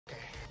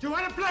You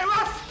want to play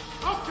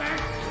rough? Okay.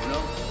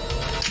 Hello.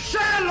 Say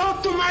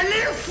hello to my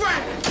little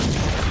friend.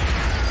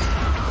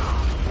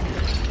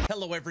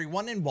 Hello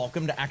everyone and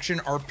welcome to Action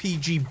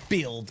RPG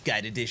Build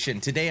Guide Edition.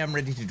 Today I'm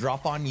ready to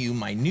drop on you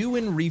my new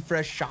and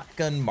refreshed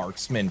shotgun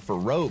Marksman for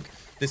Rogue.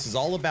 This is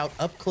all about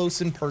up close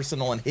and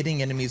personal and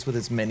hitting enemies with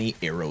as many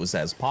arrows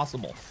as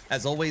possible.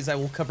 As always, I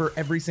will cover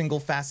every single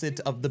facet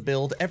of the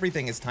build.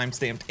 Everything is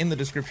timestamped in the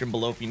description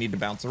below if you need to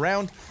bounce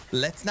around.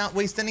 Let's not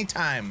waste any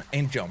time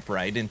and jump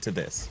right into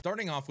this.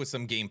 Starting off with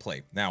some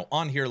gameplay. Now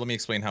on here, let me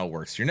explain how it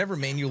works. You're never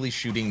manually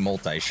shooting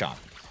multi-shot.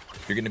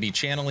 You're going to be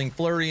channeling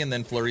Flurry, and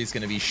then Flurry's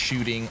going to be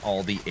shooting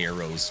all the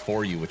arrows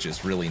for you, which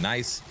is really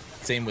nice.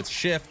 Same with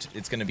Shift.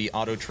 It's going to be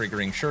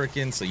auto-triggering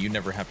Shuriken, so you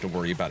never have to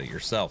worry about it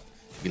yourself.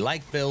 We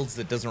like builds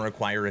that doesn't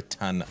require a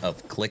ton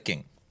of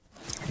clicking.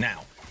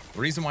 Now, the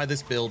reason why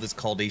this build is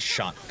called a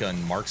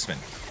shotgun marksman.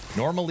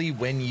 Normally,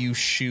 when you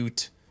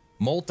shoot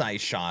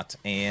multi-shot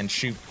and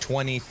shoot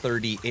 20,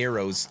 30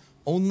 arrows,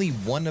 only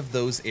one of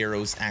those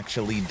arrows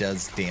actually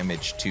does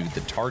damage to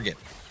the target,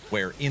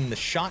 where in the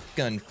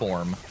shotgun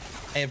form,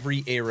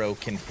 every arrow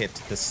can hit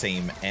the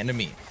same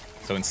enemy.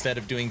 So instead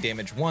of doing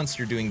damage once,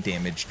 you're doing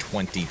damage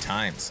 20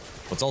 times.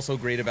 What's also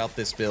great about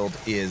this build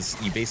is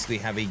you basically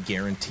have a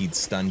guaranteed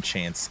stun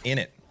chance in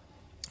it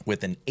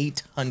with an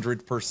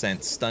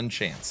 800% stun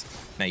chance.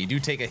 Now you do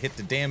take a hit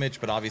to damage,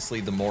 but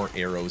obviously the more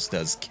arrows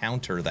does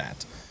counter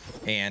that.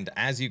 And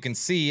as you can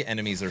see,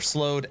 enemies are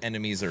slowed,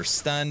 enemies are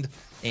stunned,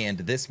 and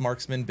this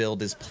marksman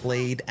build is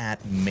played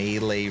at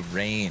melee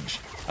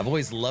range. I've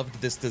always loved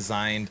this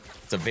design.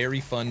 It's a very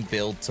fun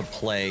build to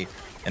play.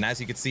 And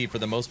as you can see, for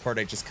the most part,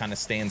 I just kind of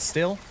stand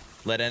still,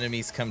 let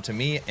enemies come to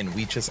me, and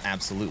we just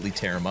absolutely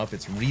tear them up.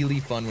 It's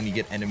really fun when you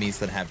get enemies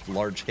that have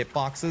large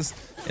hitboxes,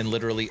 and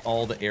literally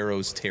all the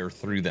arrows tear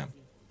through them.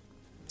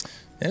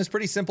 And it's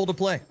pretty simple to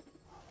play.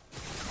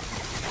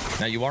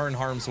 Now, you are in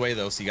harm's way,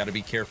 though, so you got to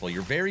be careful.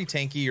 You're very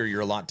tanky, or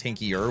you're a lot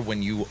tankier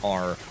when you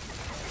are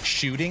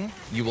shooting.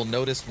 You will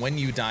notice when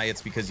you die,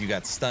 it's because you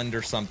got stunned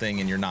or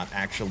something, and you're not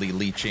actually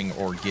leeching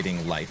or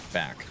getting life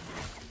back.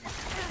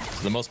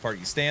 For the most part,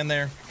 you stand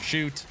there,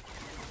 shoot,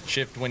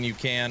 shift when you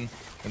can,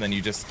 and then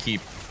you just keep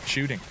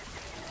shooting.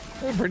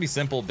 A pretty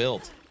simple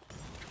build.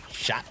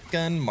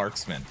 Shotgun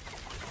marksman.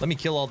 Let me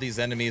kill all these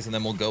enemies, and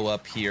then we'll go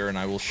up here, and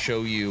I will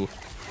show you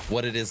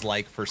what it is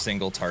like for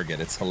single target.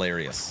 It's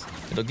hilarious.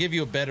 It'll give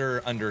you a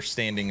better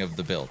understanding of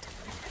the build.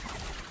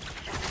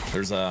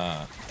 There's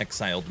a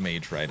exiled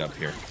mage right up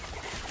here.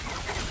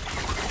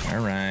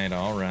 All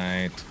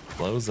right.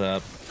 Close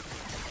up.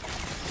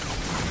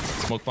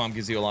 Smoke bomb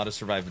gives you a lot of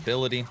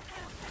survivability.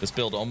 This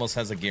build almost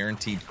has a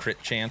guaranteed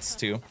crit chance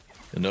too.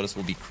 You'll notice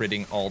we'll be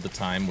critting all the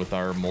time with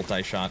our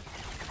multi-shot.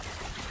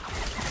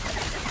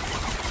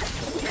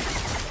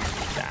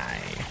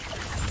 Die.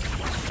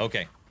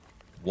 Okay.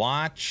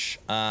 Watch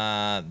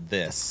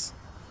this.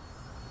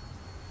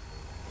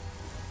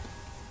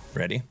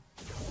 Ready?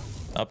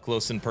 Up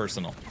close and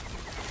personal.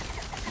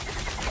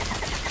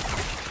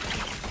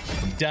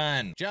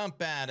 Done.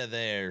 Jump out of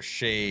there,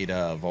 Shade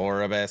of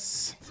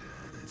Orbis.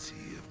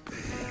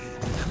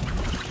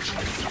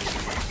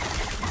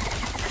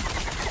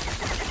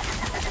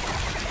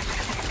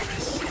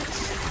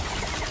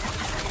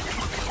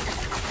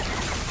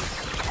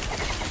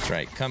 That's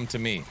right, come to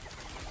me.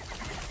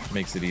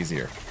 Makes it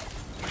easier.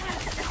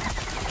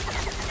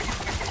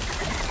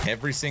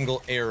 Every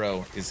single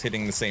arrow is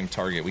hitting the same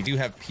target. We do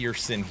have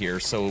Pierce in here,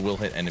 so it will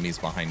hit enemies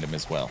behind him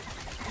as well.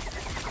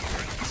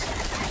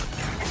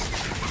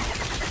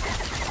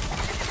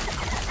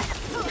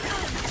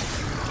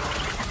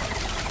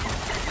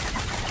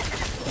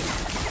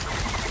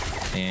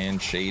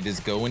 And Shade is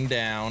going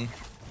down.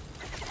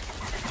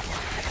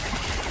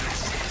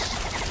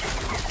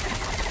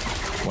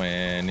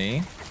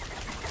 20.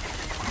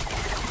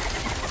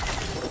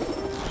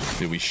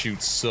 Dude, we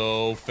shoot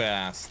so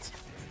fast.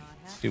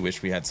 Do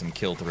wish we had some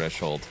kill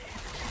threshold.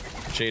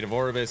 Shade of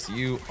Orbis,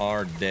 you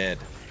are dead.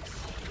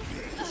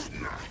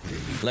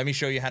 Let me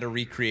show you how to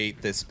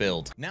recreate this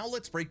build. Now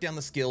let's break down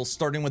the skills,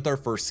 starting with our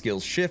first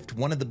skill, Shift,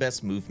 one of the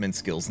best movement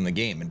skills in the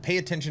game. And pay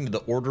attention to the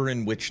order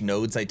in which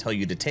nodes I tell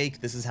you to take.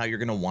 This is how you're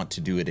going to want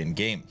to do it in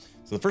game.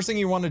 So the first thing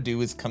you want to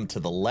do is come to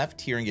the left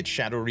here and get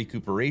Shadow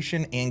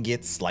Recuperation and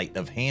get Sleight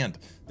of Hand.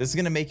 This is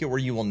going to make it where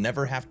you will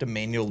never have to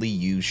manually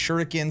use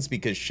shurikens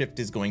because Shift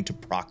is going to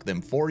proc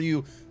them for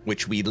you,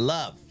 which we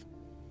love.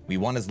 We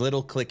want as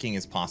little clicking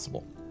as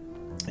possible.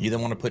 You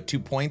then want to put 2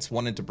 points,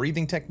 one into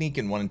breathing technique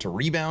and one into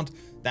rebound.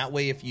 That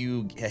way, if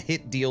you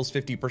hit deals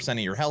 50% of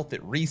your health,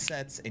 it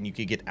resets and you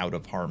can get out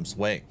of harm's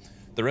way.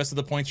 The rest of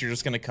the points, you're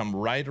just going to come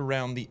right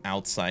around the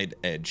outside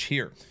edge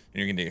here. And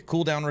you're going to get a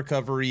cooldown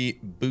recovery,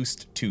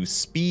 boost to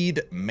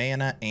speed,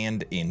 mana,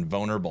 and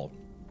invulnerable.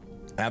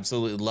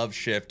 Absolutely love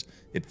Shift.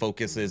 It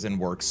focuses and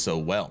works so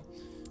well.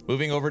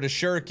 Moving over to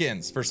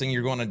shurikens. First thing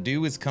you're going to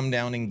do is come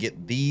down and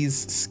get these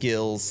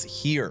skills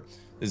here.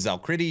 This is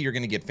Alcrity. You're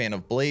going to get Fan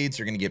of Blades.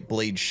 You're going to get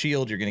Blade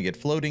Shield. You're going to get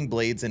Floating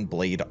Blades and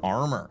Blade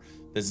Armor.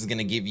 This is going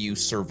to give you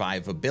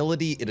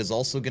survivability. It is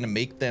also going to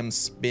make them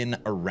spin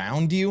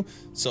around you.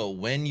 So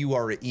when you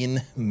are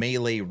in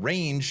melee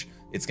range,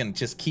 it's going to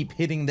just keep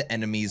hitting the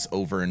enemies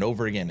over and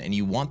over again. And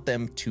you want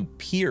them to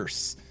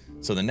pierce.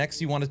 So the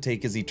next you want to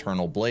take is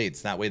Eternal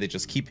Blades. That way they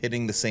just keep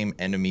hitting the same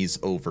enemies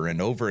over and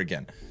over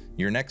again.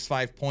 Your next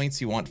 5 points,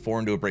 you want 4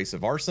 into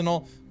Abrasive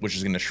Arsenal, which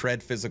is going to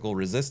shred physical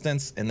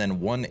resistance, and then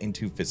 1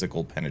 into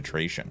physical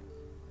penetration.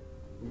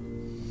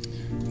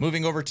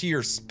 Moving over to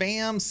your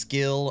spam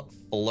skill,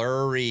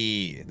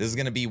 Flurry. This is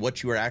going to be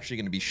what you are actually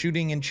going to be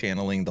shooting and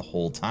channeling the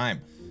whole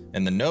time.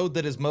 And the node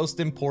that is most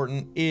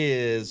important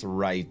is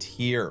right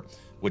here,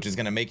 which is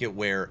going to make it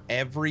where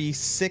every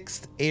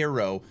 6th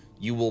arrow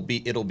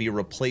it'll be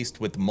replaced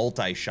with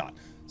Multishot.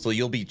 So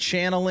you'll be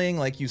channeling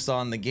like you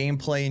saw in the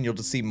gameplay, and you'll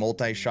just see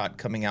Multishot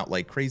coming out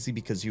like crazy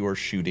because you are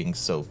shooting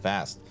so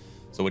fast.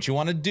 So what you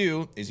want to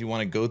do is you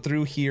want to go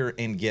through here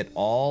and get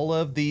all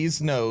of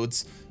these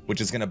nodes, which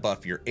is going to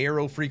buff your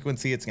arrow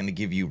frequency. It's going to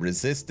give you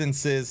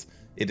resistances.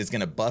 It is going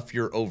to buff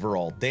your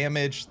overall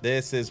damage.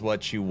 This is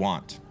what you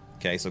want.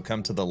 Okay, so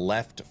come to the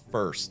left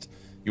first.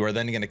 You are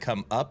then going to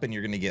come up and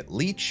you're going to get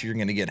leech, you're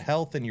going to get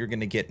health, and you're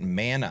going to get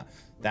mana.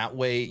 That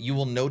way you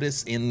will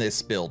notice in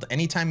this build,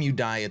 anytime you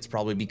die, it's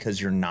probably because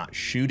you're not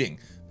shooting.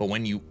 But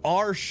when you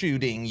are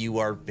shooting, you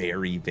are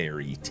very,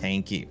 very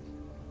tanky.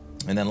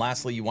 And then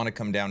lastly, you want to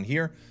come down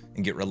here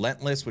and get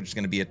Relentless, which is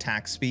going to be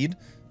attack speed.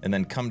 And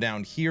then come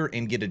down here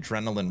and get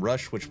Adrenaline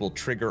Rush, which will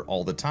trigger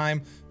all the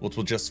time, which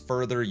will just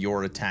further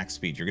your attack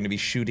speed. You're going to be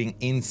shooting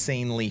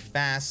insanely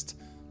fast.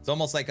 It's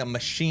almost like a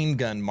machine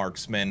gun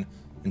marksman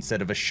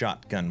instead of a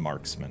shotgun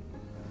marksman.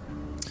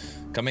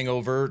 Coming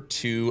over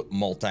to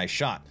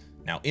Multishot.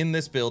 Now in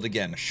this build,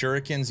 again,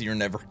 Shurikens, you're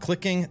never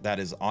clicking. That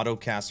is auto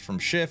cast from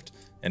shift.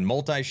 And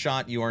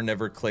Multishot, you are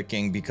never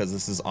clicking because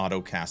this is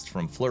auto cast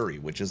from Flurry,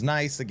 which is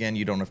nice. Again,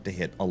 you don't have to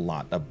hit a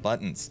lot of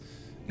buttons.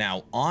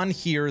 Now on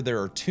here,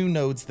 there are 2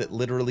 nodes that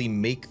literally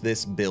make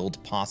this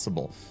build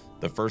possible.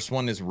 The first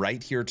one is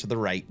right here to the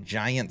right,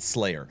 Giant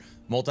Slayer.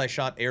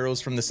 Multishot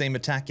arrows from the same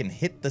attack can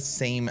hit the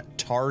same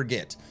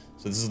target.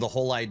 So this is the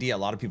whole idea. A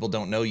lot of people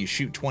don't know. You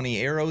shoot 20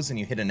 arrows and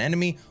you hit an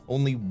enemy,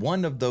 only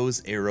one of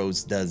those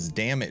arrows does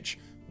damage.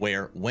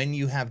 Where when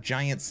you have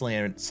Giant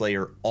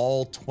Slayer,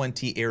 all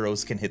 20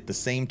 arrows can hit the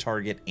same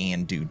target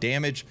and do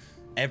damage.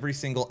 Every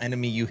single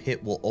enemy you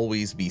hit will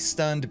always be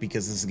stunned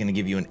because this is going to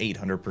give you an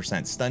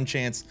 800% stun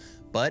chance.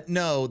 But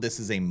no, this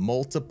is a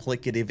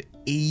multiplicative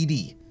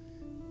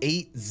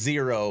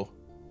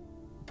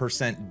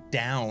 80%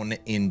 down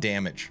in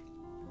damage.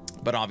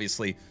 But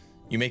obviously,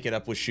 you make it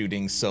up with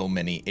shooting so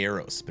many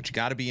arrows, but you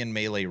got to be in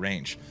melee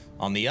range.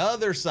 On the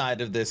other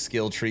side of this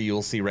skill tree,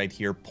 you'll see right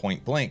here,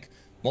 Point Blank.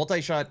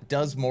 Multishot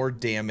does more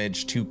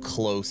damage to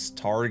close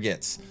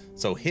targets.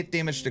 So hit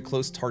damage to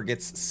close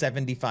targets,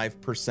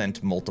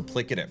 75%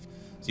 multiplicative.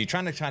 So you're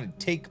trying to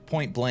take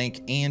Point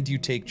Blank and you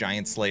take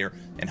Giant Slayer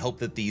and hope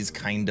that these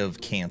kind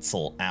of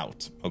cancel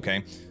out,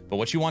 okay? But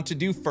what you want to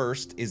do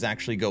first is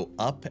actually go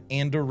up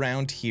and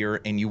around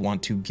here and you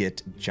want to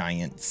get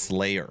Giant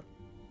Slayer,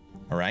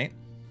 all right?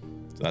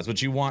 So that's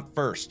what you want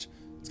first.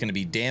 It's going to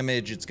be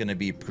damage. It's going to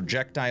be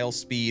projectile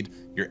speed.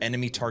 Your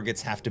enemy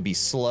targets have to be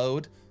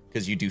slowed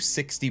because you do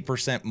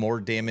 60%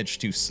 more damage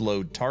to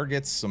slowed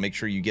targets. So make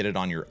sure you get it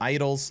on your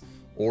idols,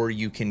 or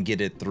you can get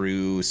it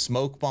through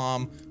Smoke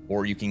Bomb,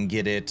 or you can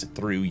get it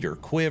through your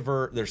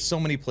quiver. There's so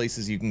many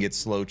places you can get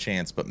slow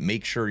chance, but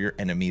make sure your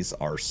enemies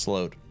are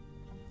slowed.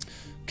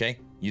 Okay,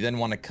 you then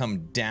want to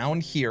come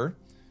down here,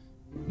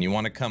 and you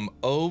want to come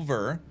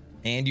over,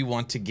 and you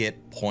want to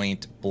get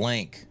Point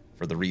Blank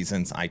for the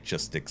reasons I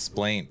just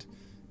explained.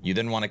 You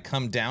then want to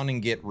come down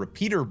and get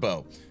Repeater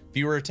Bow.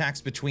 Fewer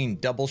attacks between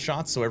double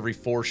shots, so every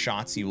 4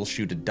 shots you will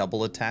shoot a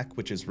double attack,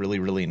 which is really,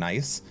 really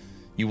nice.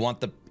 You want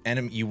the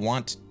enemy, you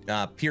want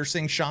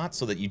piercing shot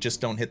so that you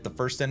just don't hit the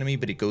first enemy,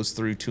 but it goes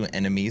through to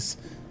enemies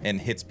and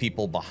hits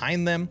people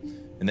behind them.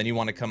 And then you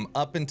want to come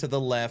up and to the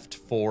left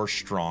for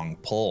strong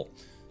pull.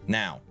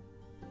 Now,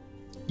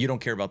 you don't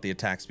care about the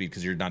attack speed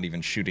because you're not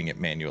even shooting it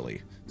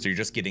manually, so you're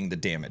just getting the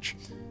damage.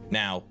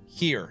 Now,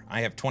 here,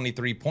 I have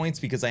 23 points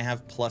because I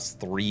have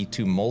 +3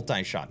 to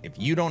Multishot. If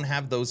you don't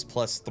have those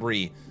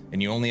 +3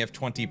 and you only have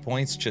 20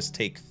 points, just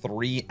take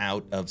 3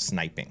 out of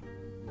sniping.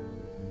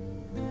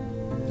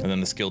 And then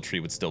the skill tree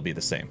would still be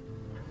the same.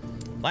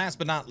 Last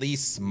but not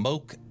least,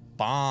 Smoke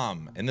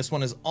Bomb. And this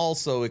one is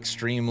also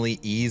extremely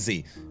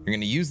easy. You're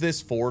going to use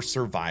this for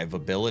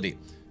survivability.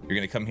 You're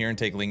going to come here and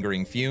take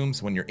Lingering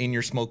Fumes. When you're in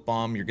your Smoke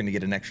Bomb, you're going to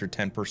get an extra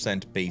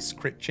 10% base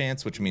crit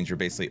chance, which means you're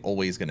basically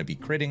always going to be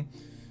critting.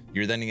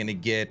 You're then going to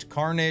get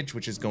Carnage,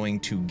 which is going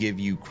to give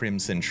you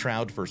Crimson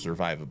Shroud for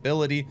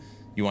survivability.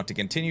 You want to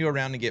continue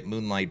around and get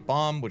Moonlight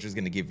Bomb, which is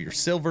going to give your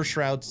Silver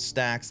Shroud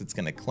stacks. It's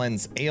going to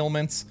cleanse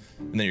ailments.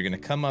 And then you're going to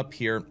come up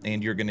here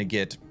and you're going to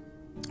get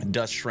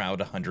Dust Shroud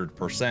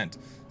 100%.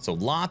 So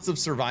lots of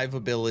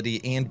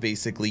survivability and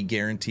basically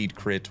guaranteed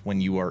crit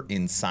when you are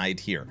inside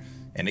here.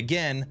 And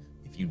again,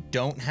 if you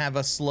don't have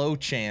a slow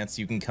chance,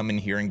 you can come in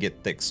here and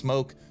get Thick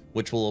Smoke,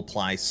 which will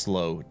apply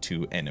slow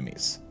to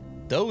enemies.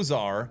 Those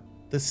are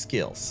the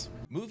skills.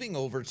 Moving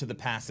over to the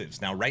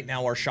passives. Now, right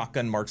now, our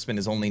Shotgun Marksman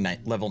is only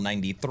level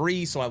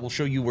 93, so I will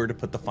show you where to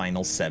put the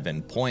final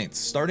 7 points.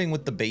 Starting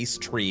with the base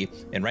tree,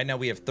 and right now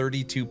we have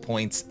 32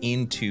 points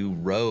into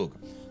Rogue.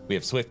 We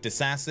have Swift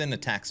Assassin,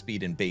 attack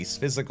speed, and base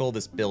physical.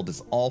 This build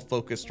is all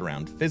focused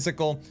around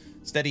physical.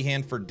 Steady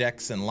hand for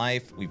dex and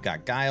life. We've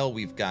got guile,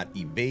 we've got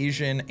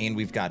evasion, and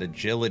we've got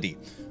agility.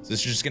 So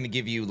this is just going to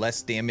give you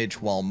less damage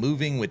while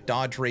moving with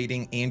dodge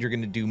rating, and you're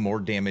going to do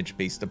more damage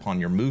based upon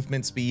your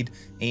movement speed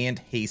and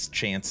haste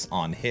chance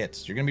on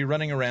hits. You're going to be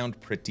running around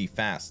pretty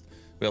fast.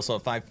 We also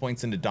have 5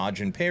 points into dodge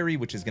and parry,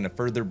 which is going to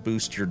further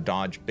boost your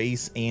dodge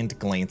base and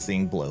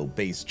glancing blow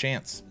base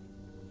chance.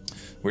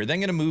 We're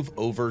then going to move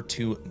over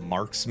to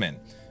Marksman.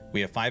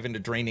 We have 5 into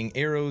draining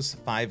arrows,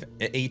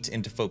 8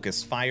 into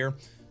focused fire,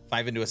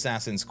 5 into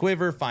Assassin's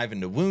Quiver, 5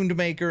 into Wound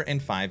Maker,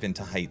 and 5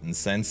 into Heightened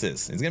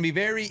Senses. It's going to be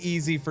very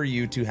easy for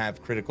you to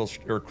have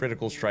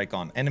critical strike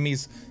on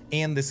enemies,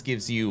 and this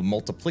gives you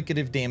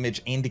multiplicative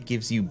damage, and it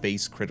gives you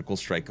base critical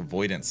strike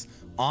avoidance.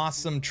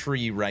 Awesome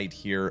tree right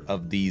here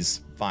of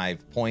these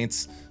 5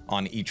 points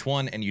on each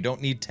one, and you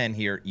don't need 10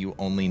 here, you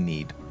only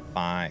need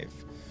 5.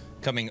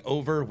 Coming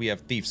over, we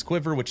have Thief's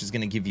Quiver, which is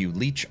going to give you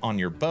Leech on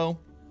your bow,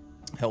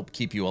 help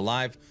keep you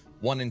alive.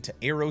 1 into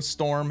Arrow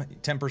Storm,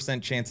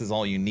 10% chance is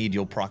all you need.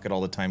 You'll proc it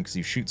all the time because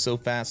you shoot so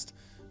fast.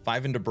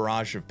 5 into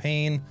Barrage of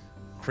Pain,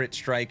 crit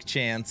strike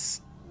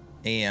chance,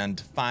 and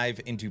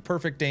 5 into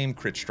Perfect Aim,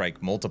 crit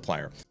strike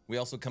multiplier. We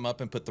also come up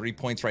and put 3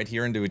 points right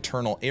here into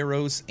Eternal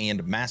Arrows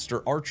and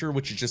Master Archer,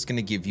 which is just going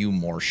to give you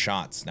more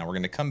shots. Now we're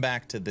going to come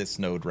back to this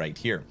node right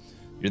here.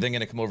 You're then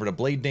going to come over to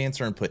Blade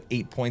Dancer and put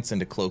 8 points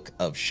into Cloak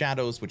of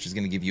Shadows, which is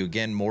going to give you,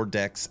 again, more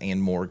dex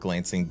and more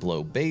glancing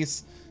blow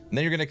base. And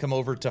then you're going to come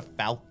over to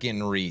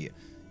Falconry.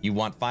 You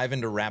want 5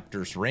 into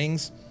Raptor's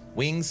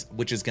Wings,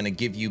 which is going to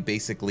give you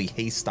basically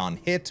haste on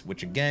hit,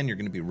 which again, you're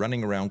going to be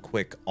running around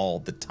quick all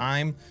the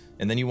time.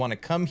 And then you want to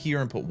come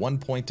here and put 1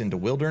 point into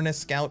Wilderness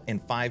Scout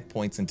and 5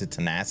 points into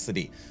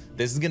Tenacity.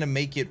 This is going to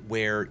make it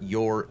where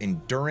your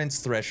endurance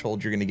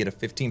threshold, you're going to get a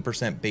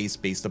 15% base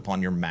based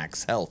upon your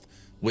max health,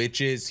 which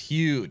is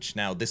huge.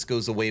 Now, this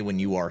goes away when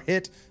you are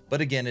hit,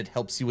 but again, it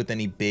helps you with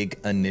any big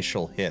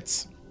initial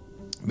hits.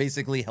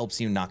 Basically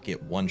helps you not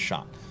get one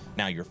shot.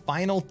 Now, your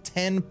final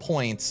 10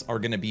 points are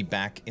going to be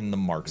back in the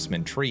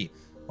Marksman tree.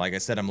 Like I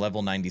said, I'm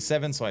level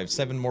 97, so I have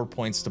 7 more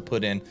points to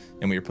put in,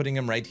 and we're putting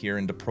them right here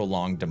into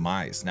Prolonged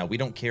Demise. Now, we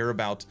don't care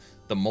about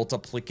the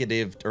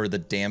multiplicative or the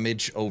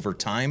damage over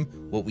time.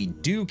 What we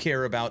do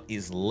care about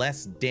is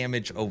less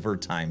damage over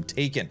time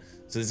taken.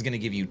 So this is going to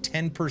give you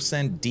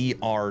 10%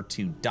 DR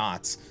to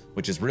dots,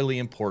 which is really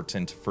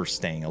important for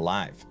staying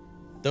alive.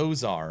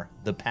 Those are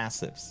the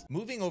passives.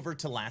 Moving over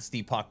to last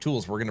Epoch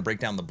tools, we're going to break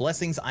down the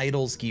blessings,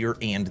 idols, gear,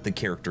 and the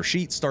character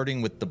sheet,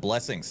 starting with the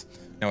blessings.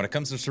 Now, when it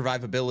comes to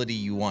survivability,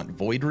 you want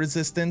void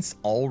resistance,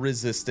 all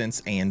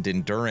resistance, and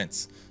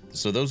endurance.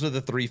 So those are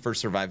the 3 for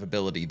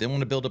survivability. Then want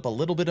to build up a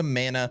little bit of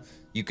mana.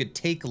 You could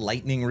take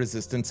lightning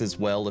resistance as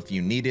well if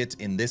you need it.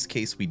 In this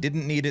case, we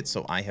didn't need it,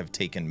 so I have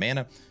taken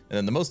mana. And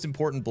then the most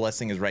important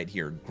blessing is right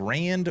here.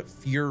 Grand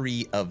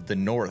Fury of the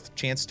North.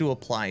 Chance to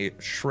apply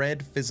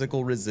shred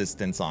physical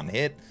resistance on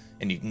hit.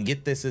 And you can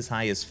get this as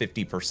high as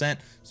 50%.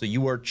 So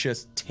you are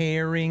just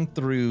tearing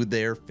through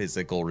their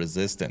physical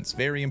resistance.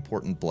 Very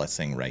important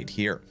blessing right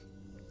here.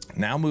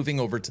 Now moving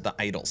over to the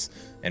idols,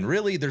 and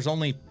really there's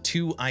only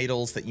 2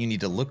 idols that you need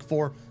to look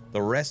for.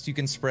 The rest you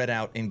can spread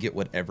out and get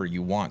whatever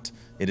you want.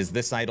 It is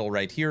this idol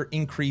right here,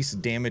 increase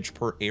damage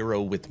per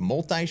arrow with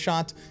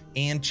multi-shot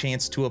and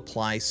chance to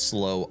apply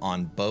slow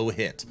on bow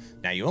hit.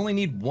 Now you only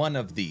need 1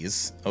 of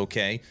these,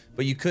 okay,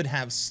 but you could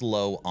have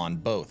slow on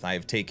both. I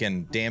have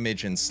taken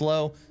damage and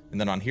slow,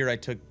 and then on here I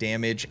took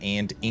damage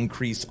and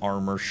increase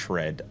armor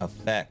shred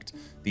effect.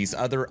 These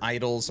other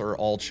idols are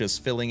all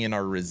just filling in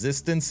our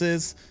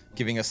resistances,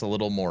 giving us a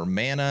little more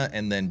mana,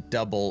 and then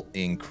double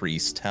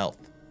increased health.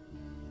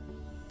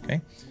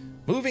 Okay,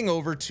 moving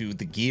over to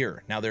the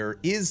gear. Now, there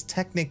is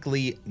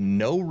technically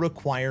no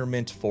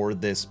requirement for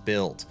this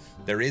build.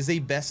 There is a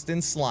best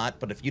in slot,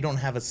 but if you don't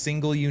have a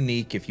single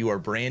unique, if you are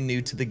brand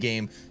new to the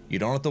game, you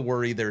don't have to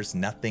worry, there's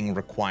nothing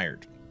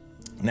required.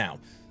 Now,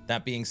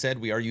 that being said,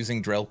 we are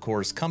using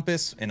Drellcore's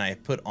Compass, and I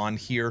have put on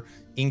here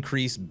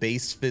increased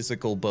base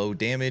physical bow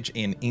damage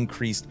and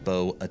increased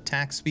bow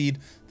attack speed.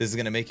 This is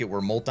going to make it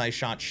where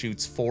multi-shot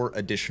shoots 4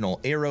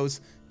 additional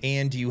arrows,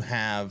 and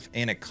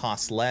it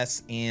costs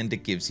less, and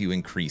it gives you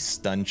increased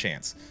stun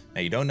chance.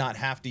 Now, you do not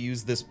have to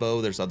use this bow.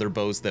 There's other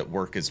bows that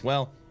work as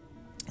well.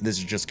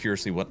 This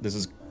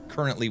is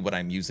currently what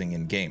I'm using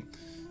in game.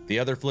 The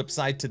other flip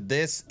side to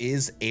this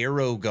is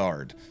Arrow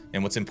Guard.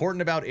 And what's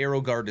important about Arrow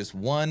Guard is,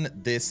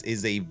 1, this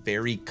is a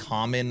very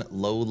common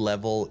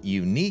low-level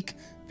unique,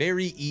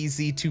 very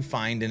easy to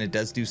find, and it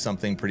does do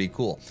something pretty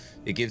cool.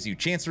 It gives you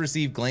chance to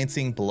receive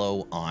glancing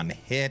blow on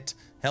hit,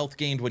 health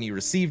gained when you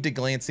received a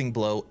glancing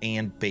blow,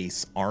 and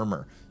base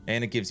armor.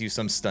 And it gives you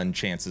some stun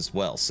chance as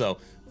well. So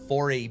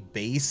For a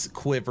base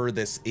quiver,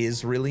 this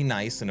is really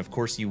nice, and of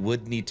course you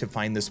would need to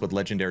find this with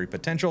legendary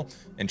potential.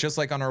 And just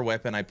like on our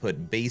weapon, I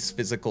put base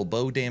physical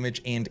bow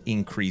damage and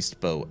increased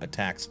bow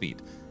attack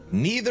speed.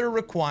 Neither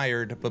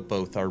required, but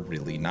both are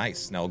really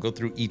nice. Now I'll go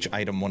through each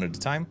item one at a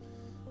time.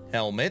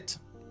 Helmet,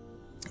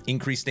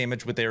 increased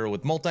damage with arrow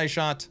with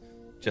multi-shot,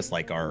 just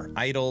like our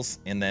idols,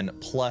 and then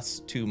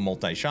 +2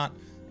 multi-shot.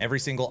 Every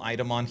single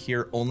item on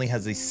here only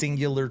has a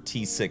singular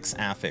T6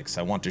 affix.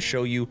 I want to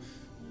show you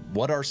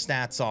what our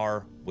stats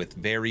are with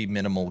very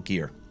minimal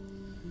gear.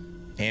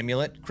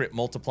 Amulet, crit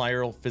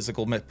multiplier,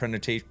 physical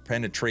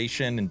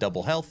penetration, and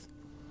double health.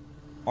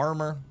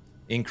 Armor,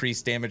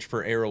 increased damage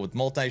per arrow with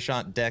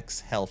multi-shot, dex,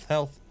 health.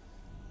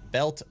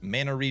 Belt,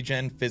 mana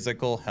regen,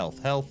 physical,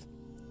 health.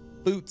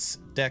 Boots,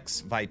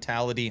 dex,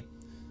 vitality,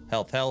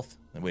 health.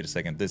 And wait a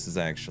second, this is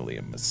actually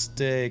a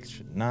mistake.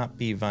 Should not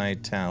be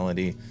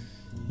vitality.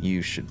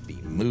 You should be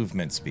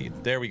movement speed.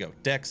 There we go.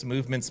 Dex,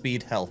 movement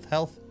speed, health.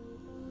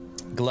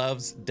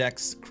 Gloves,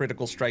 dex,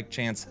 critical strike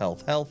chance,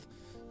 health.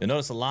 You'll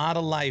notice a lot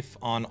of life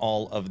on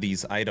all of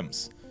these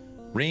items.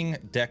 Ring,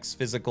 dex,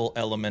 physical,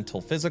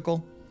 elemental,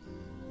 physical.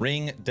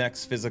 Ring,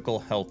 dex, physical,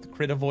 health,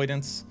 crit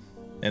avoidance.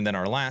 And then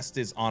our last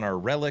is on our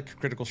relic,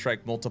 critical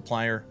strike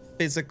multiplier,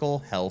 physical,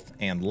 health,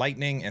 and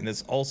lightning. And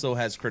this also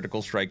has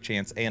critical strike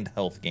chance and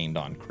health gained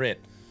on crit.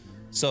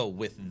 So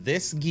with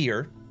this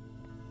gear,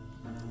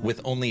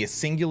 with only a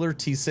singular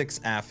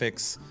T6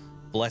 affix,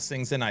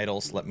 blessings and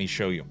idols, let me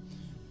show you.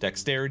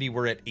 Dexterity,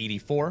 we're at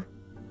 84,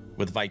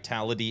 with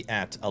vitality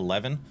at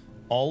 11.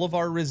 All of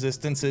our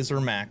resistances are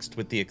maxed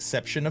with the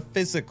exception of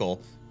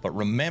physical, but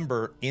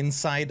remember,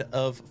 inside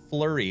of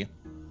Flurry,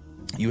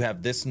 you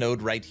have this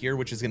node right here,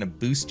 which is going to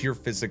boost your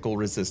physical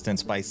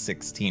resistance by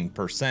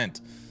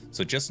 16%.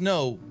 So just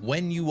know,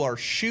 when you are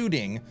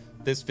shooting,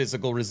 this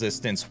physical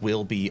resistance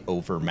will be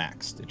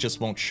overmaxed. It just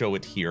won't show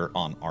it here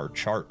on our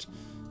chart.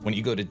 When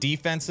you go to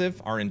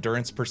defensive, our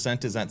endurance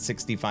percent is at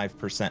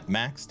 65%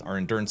 maxed. Our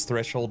endurance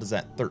threshold is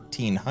at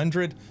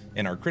 1300,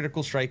 and our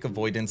critical strike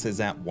avoidance is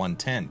at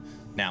 110.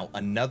 Now,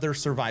 another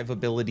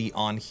survivability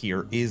on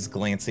here is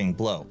glancing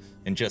blow.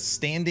 And just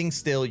standing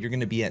still, you're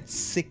going to be at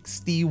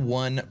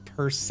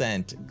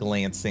 61%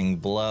 glancing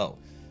blow.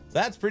 So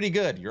that's pretty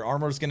good. Your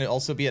armor is going to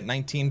also be at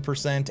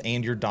 19%,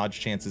 and your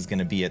dodge chance is going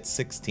to be at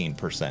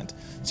 16%.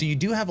 So you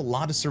do have a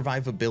lot of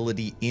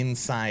survivability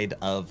inside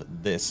of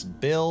this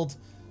build.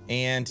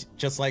 And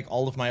just like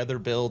all of my other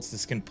builds,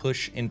 this can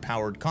push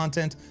empowered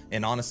content,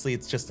 and honestly,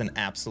 it's just an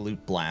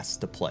absolute blast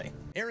to play.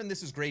 Aaron,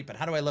 this is great, but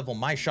how do I level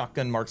my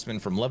shotgun marksman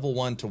from level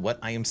 1 to what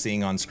I am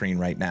seeing on screen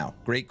right now?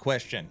 Great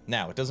question.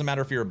 Now, it doesn't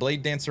matter if you're a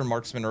blade dancer,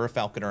 marksman, or a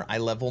falconer, I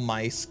level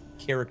my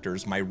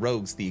characters, my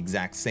rogues, the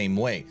exact same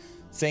way.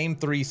 Same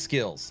 3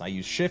 skills. I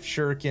use shift,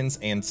 shurikens,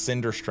 and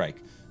cinder strike.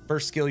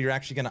 First skill you're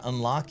actually going to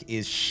unlock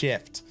is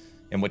shift.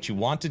 And what you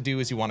want to do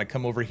is you want to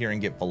come over here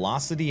and get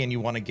velocity, and you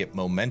want to get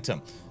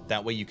momentum.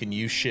 That way you can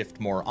use shift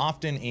more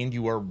often, and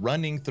you are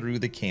running through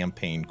the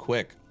campaign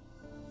quick.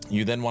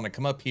 You then want to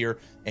come up here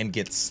and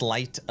get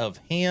sleight of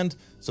hand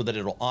so that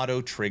it'll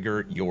auto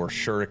trigger your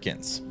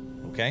shurikens.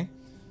 Okay?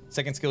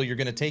 Second skill you're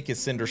going to take is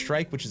Cinder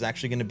Strike, which is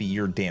actually going to be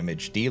your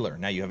damage dealer.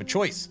 Now you have a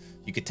choice.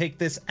 You could take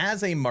this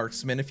as a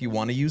marksman if you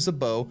want to use a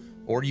bow,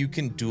 or you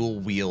can dual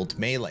wield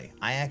melee.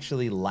 I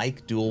actually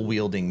like dual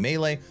wielding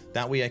melee.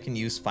 That way I can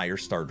use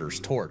Firestarter's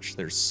Torch.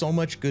 There's so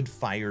much good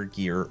fire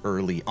gear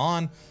early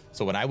on.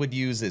 So what I would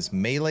use is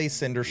melee,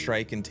 Cinder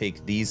Strike, and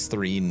take these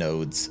 3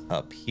 nodes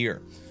up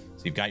here.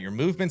 So you've got your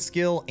movement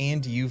skill,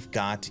 and you've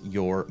got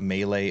your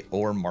melee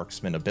or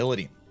marksman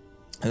ability.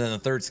 And then the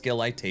third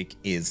skill I take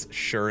is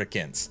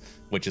Shurikens,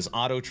 which is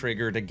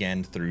auto-triggered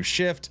again through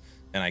shift.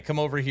 And I come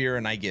over here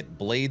and I get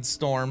Blade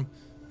Storm,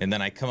 and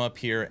then I come up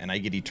here and I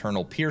get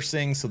Eternal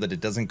Piercing so that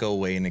it doesn't go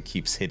away and it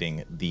keeps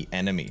hitting the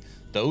enemy.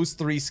 Those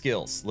 3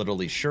 skills,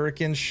 literally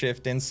Shuriken,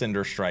 Shift, and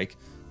Cinder Strike,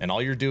 and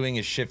all you're doing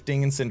is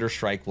shifting, and Cinder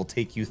Strike will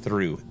take you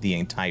through the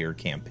entire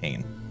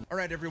campaign. All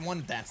right,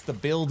 everyone, that's the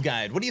build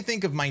guide. What do you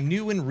think of my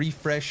new and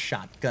refreshed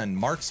shotgun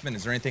marksman?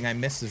 Is there anything I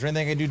missed? Is there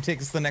anything I do to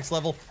take us to the next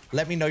level?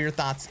 Let me know your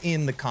thoughts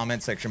in the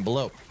comment section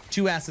below.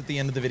 2 asks at the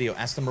end of the video.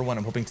 Ask number 1,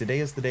 I'm hoping today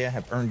is the day I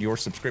have earned your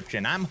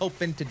subscription. I'm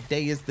hoping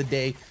today is the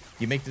day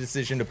you make the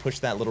decision to push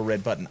that little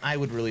red button. I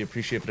would really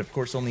appreciate it, but of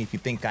course, only if you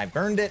think I've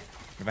earned it.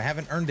 If I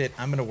haven't earned it,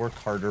 I'm gonna work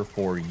harder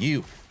for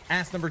you.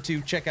 Ask number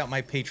 2, check out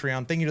my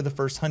Patreon. Thank you to the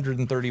first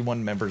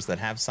 131 members that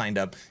have signed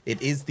up. It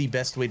is the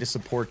best way to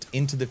support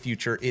into the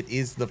future. It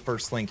is the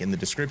first link in the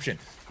description.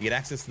 You get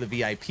access to the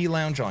VIP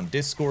lounge on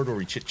Discord, where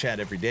we chit chat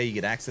every day. You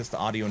get access to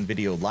audio and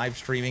video live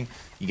streaming.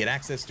 You get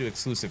access to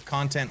exclusive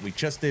content. We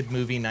just did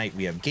movie night.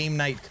 We have game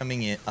night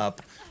coming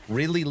up,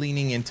 really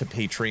leaning into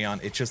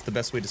Patreon. It's just the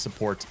best way to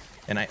support,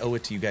 and I owe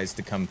it to you guys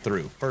to come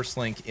through. First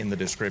link in the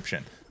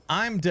description.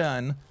 I'm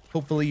done.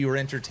 Hopefully you were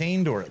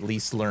entertained or at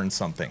least learned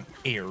something.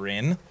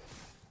 Aaron,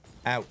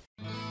 out.